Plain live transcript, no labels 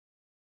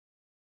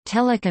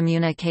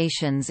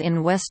Telecommunications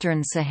in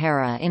Western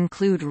Sahara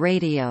include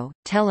radio,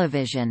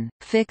 television,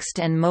 fixed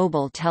and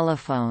mobile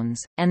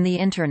telephones, and the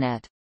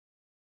Internet.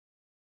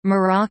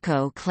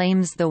 Morocco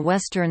claims the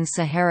Western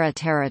Sahara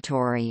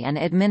territory and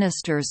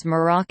administers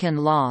Moroccan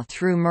law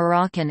through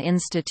Moroccan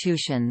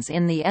institutions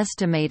in the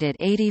estimated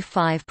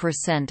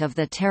 85% of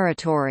the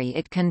territory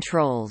it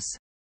controls.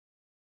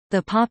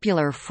 The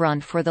Popular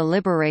Front for the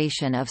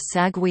Liberation of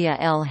Saguiya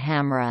el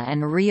Hamra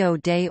and Rio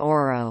de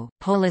Oro,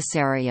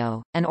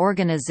 Polisario, an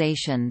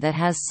organization that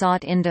has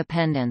sought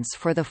independence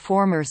for the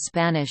former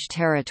Spanish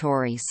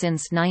territory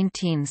since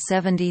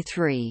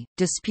 1973,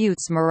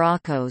 disputes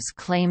Morocco's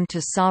claim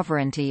to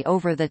sovereignty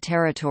over the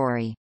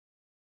territory.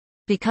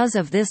 Because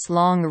of this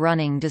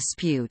long-running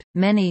dispute,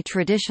 many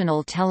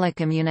traditional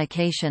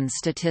telecommunication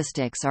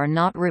statistics are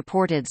not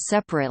reported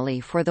separately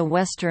for the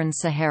Western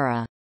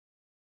Sahara.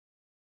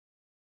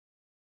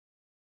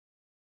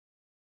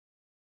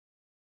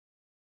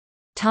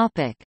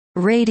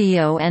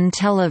 Radio and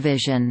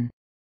television.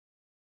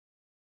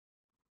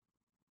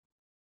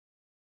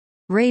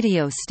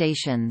 Radio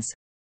stations.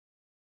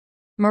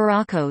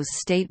 Morocco's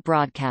state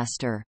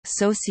broadcaster,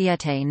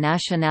 Société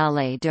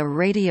Nationale de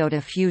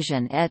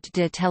Radiodiffusion et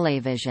de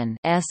Télévision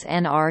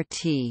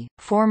 (SNRT),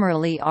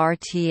 formerly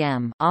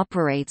RTM,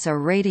 operates a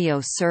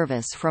radio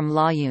service from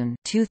Laayoune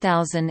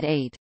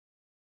 2008.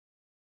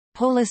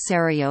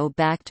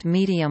 Polisario-backed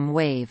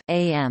medium-wave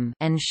 (AM)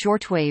 and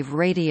shortwave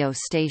radio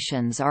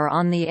stations are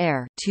on the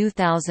air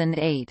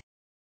 2008.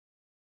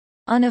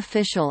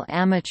 Unofficial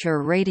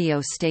amateur radio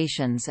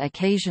stations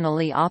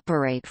occasionally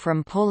operate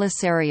from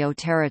Polisario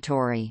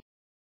territory.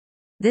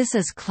 This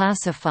is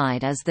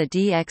classified as the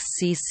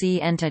DXCC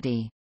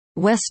entity,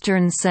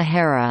 Western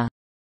Sahara.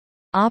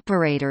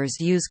 Operators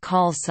use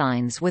call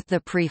signs with the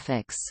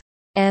prefix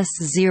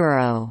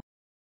S0.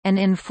 An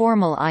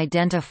informal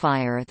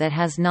identifier that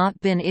has not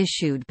been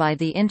issued by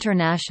the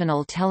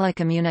International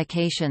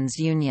Telecommunications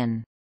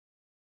Union.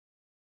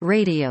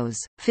 Radios,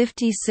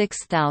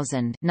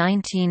 56,000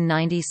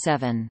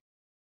 1997.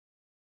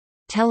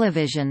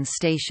 Television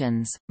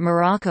stations,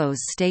 Morocco's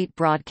state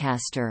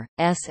broadcaster,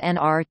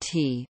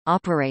 SNRT,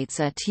 operates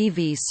a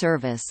TV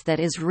service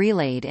that is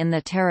relayed in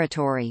the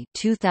territory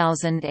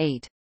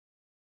 2008.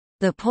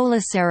 The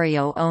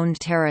Polisario-owned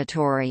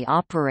territory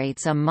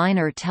operates a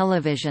minor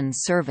television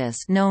service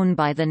known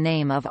by the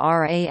name of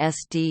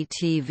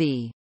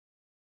RASD-TV.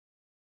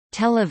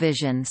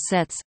 Television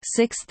sets,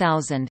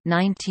 6,000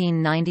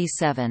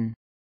 1997.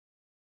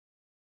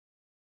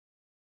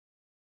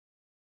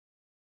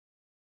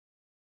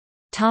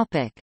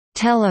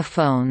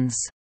 Telephones.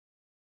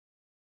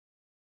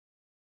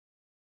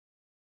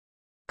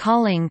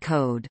 Calling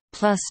code,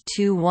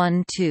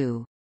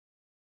 +212.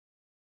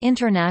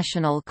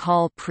 International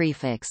call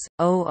prefix,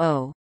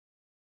 00.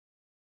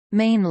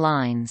 Main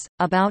lines,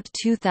 about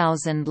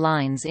 2,000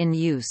 lines in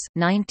use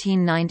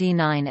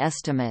 1999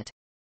 estimate.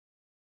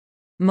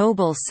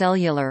 Mobile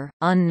cellular,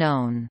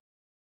 unknown.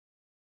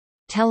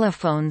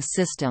 Telephone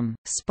system,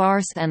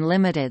 sparse and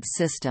limited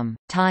system,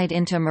 tied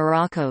into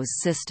Morocco's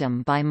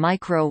system by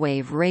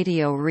microwave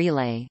radio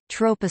relay,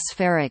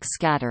 tropospheric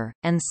scatter,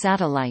 and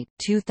satellite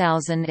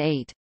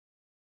 2008.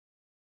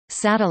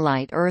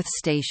 Satellite Earth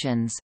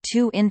stations,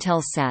 2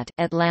 Intelsat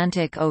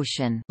Atlantic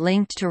Ocean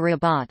linked to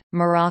Rabat,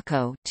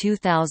 Morocco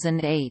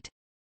 2008.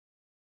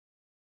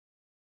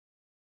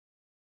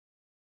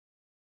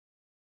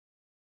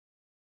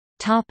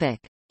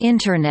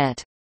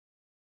 Internet.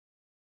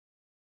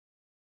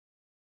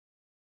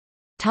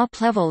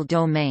 Top-level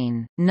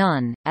domain,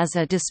 none, as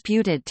a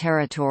disputed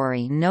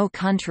territory no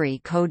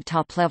country code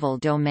top-level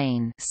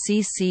domain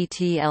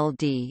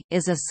 (CCTLD)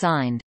 is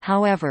assigned,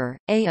 however,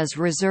 A is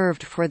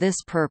reserved for this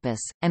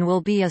purpose, and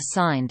will be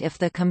assigned if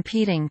the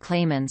competing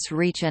claimants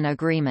reach an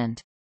agreement.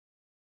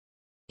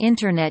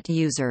 Internet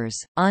users,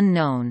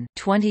 unknown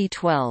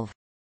 2012.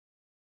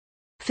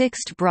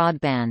 Fixed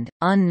broadband,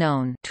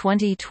 unknown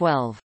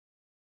 2012.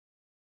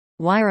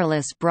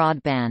 Wireless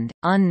broadband,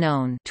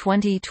 unknown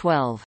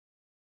 2012.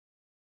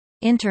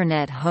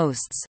 Internet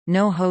hosts,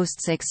 no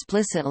hosts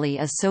explicitly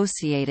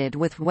associated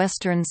with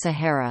Western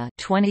Sahara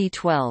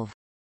 2012.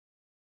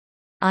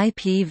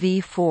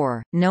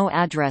 IPv4, no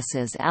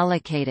addresses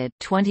allocated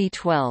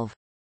 2012.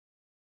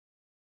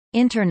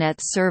 Internet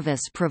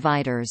Service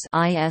Providers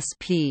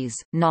ISPs,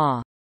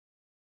 NA.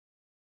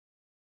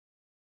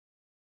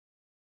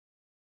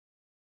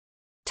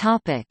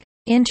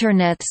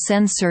 Internet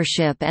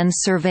censorship and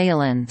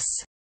surveillance.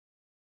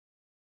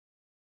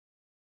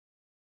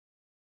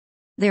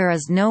 There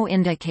is no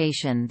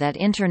indication that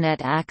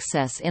Internet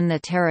access in the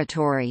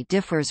territory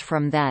differs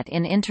from that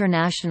in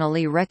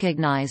internationally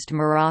recognized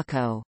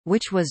Morocco,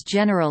 which was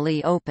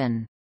generally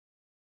open.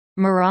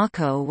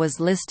 Morocco was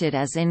listed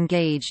as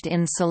engaged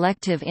in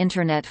selective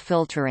Internet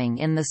filtering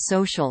in the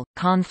social,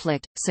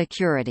 conflict,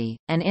 security,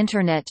 and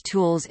Internet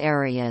tools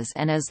areas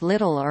and as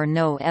little or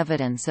no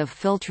evidence of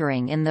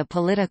filtering in the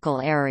political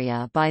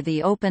area by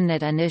the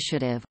OpenNet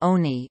Initiative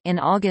in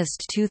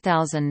August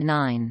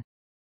 2009.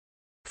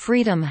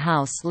 Freedom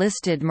House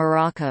listed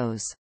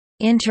Morocco's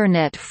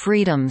Internet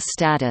freedom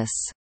status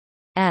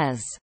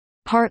as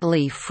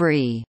partly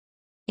free.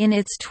 In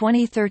its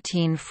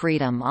 2013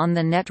 Freedom on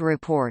the Net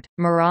report,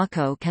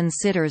 Morocco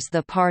considers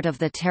the part of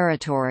the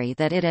territory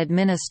that it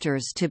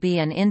administers to be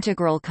an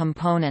integral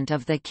component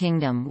of the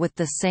kingdom with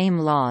the same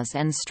laws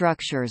and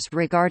structures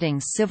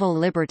regarding civil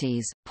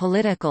liberties,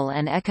 political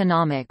and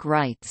economic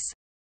rights.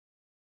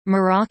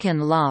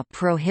 Moroccan law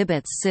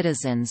prohibits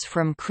citizens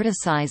from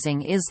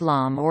criticizing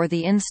Islam or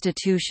the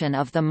institution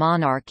of the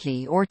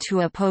monarchy or to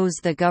oppose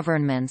the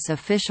government's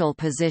official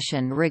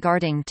position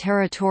regarding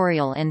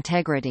territorial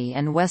integrity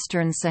and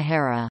Western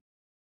Sahara.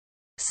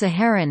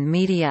 Saharan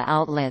media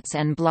outlets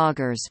and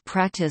bloggers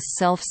practice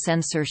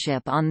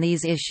self-censorship on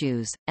these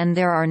issues, and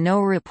there are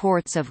no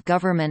reports of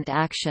government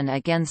action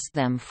against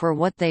them for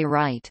what they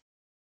write.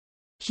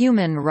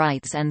 Human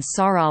rights and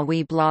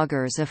Sahrawi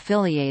bloggers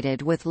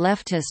affiliated with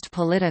leftist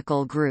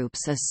political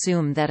groups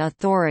assume that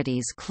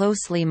authorities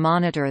closely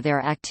monitor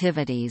their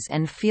activities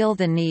and feel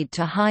the need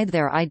to hide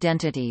their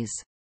identities.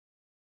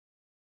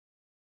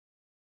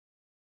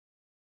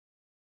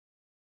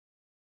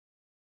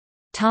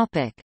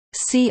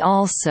 See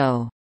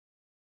also: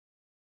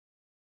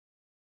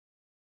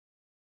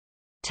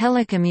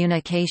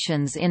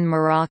 Telecommunications in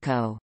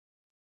Morocco,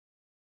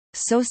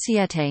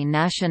 Société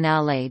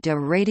Nationale de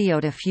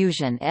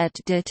Radiodiffusion et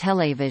de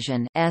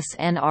Télévision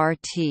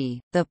 (SNRT),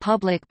 the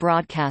public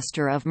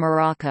broadcaster of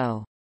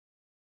Morocco.